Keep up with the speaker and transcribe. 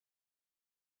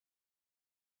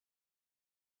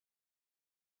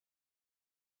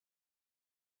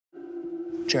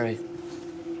Jerry,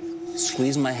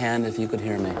 squeeze my hand if you could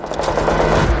hear me.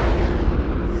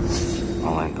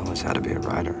 All I know is how to be a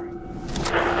writer.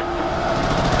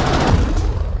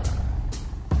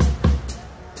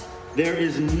 There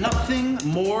is nothing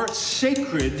more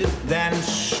sacred than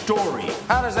story.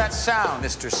 How does that sound,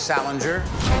 Mr. Salinger?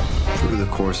 Through the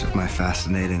course of my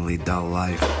fascinatingly dull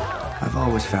life, I've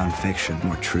always found fiction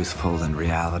more truthful than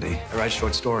reality. I write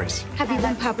short stories. Have you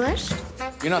been published?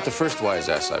 You're not the first wise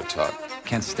ass I've taught.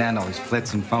 Can't stand all these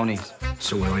flits and phonies.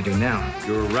 So what do I do now?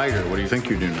 You're a writer. What do you think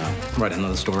you do now? Write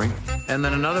another story. And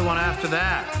then another one after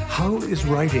that. How is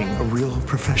writing a real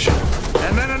profession?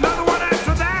 And then another one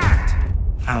after that!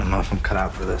 I don't know if I'm cut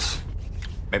out for this.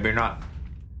 Maybe you're not.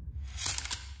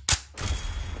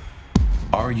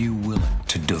 Are you willing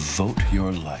to devote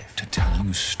your life to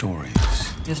telling stories?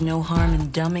 There's no harm in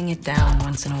dumbing it down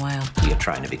once in a while. You're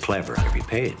trying to be clever on every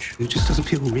page. It just doesn't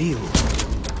feel real.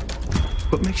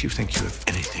 What makes you think you have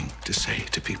anything to say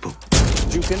to people?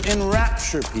 You can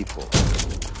enrapture people,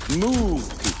 move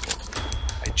people.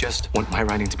 I just want my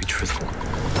writing to be truthful.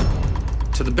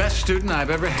 To the best student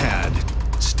I've ever had,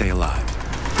 Stay alive.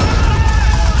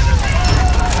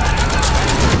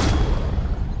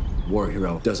 War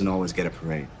hero doesn't always get a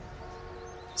parade.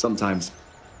 Sometimes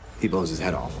he blows his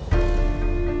head off.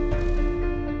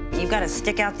 You've got to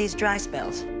stick out these dry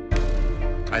spells.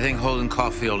 I think Holden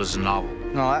Caulfield is a novel.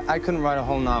 No, I couldn't write a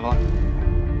whole novel.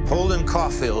 Holden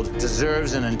Caulfield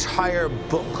deserves an entire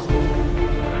book.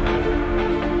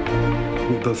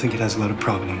 We both think it has a lot of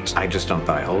problems. I just don't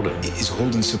buy Holden. Is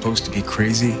Holden supposed to be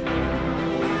crazy?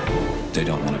 They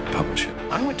don't want to publish it.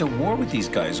 I went to war with these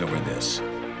guys over this.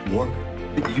 War?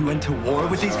 You went to war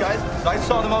with these guys? I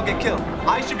saw them all get killed.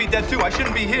 I should be dead too. I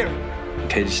shouldn't be here. The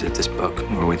pages of this book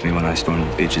were with me when I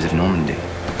stormed the beaches of Normandy.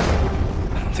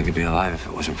 I don't think I'd be alive if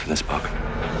it wasn't for this book.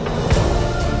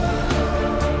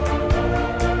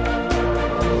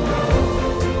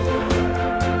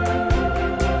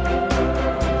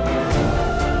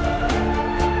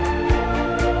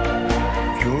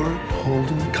 You're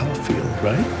Holden Caulfield,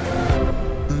 right?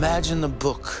 Imagine the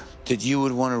book that you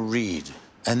would want to read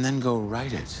and then go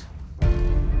write it.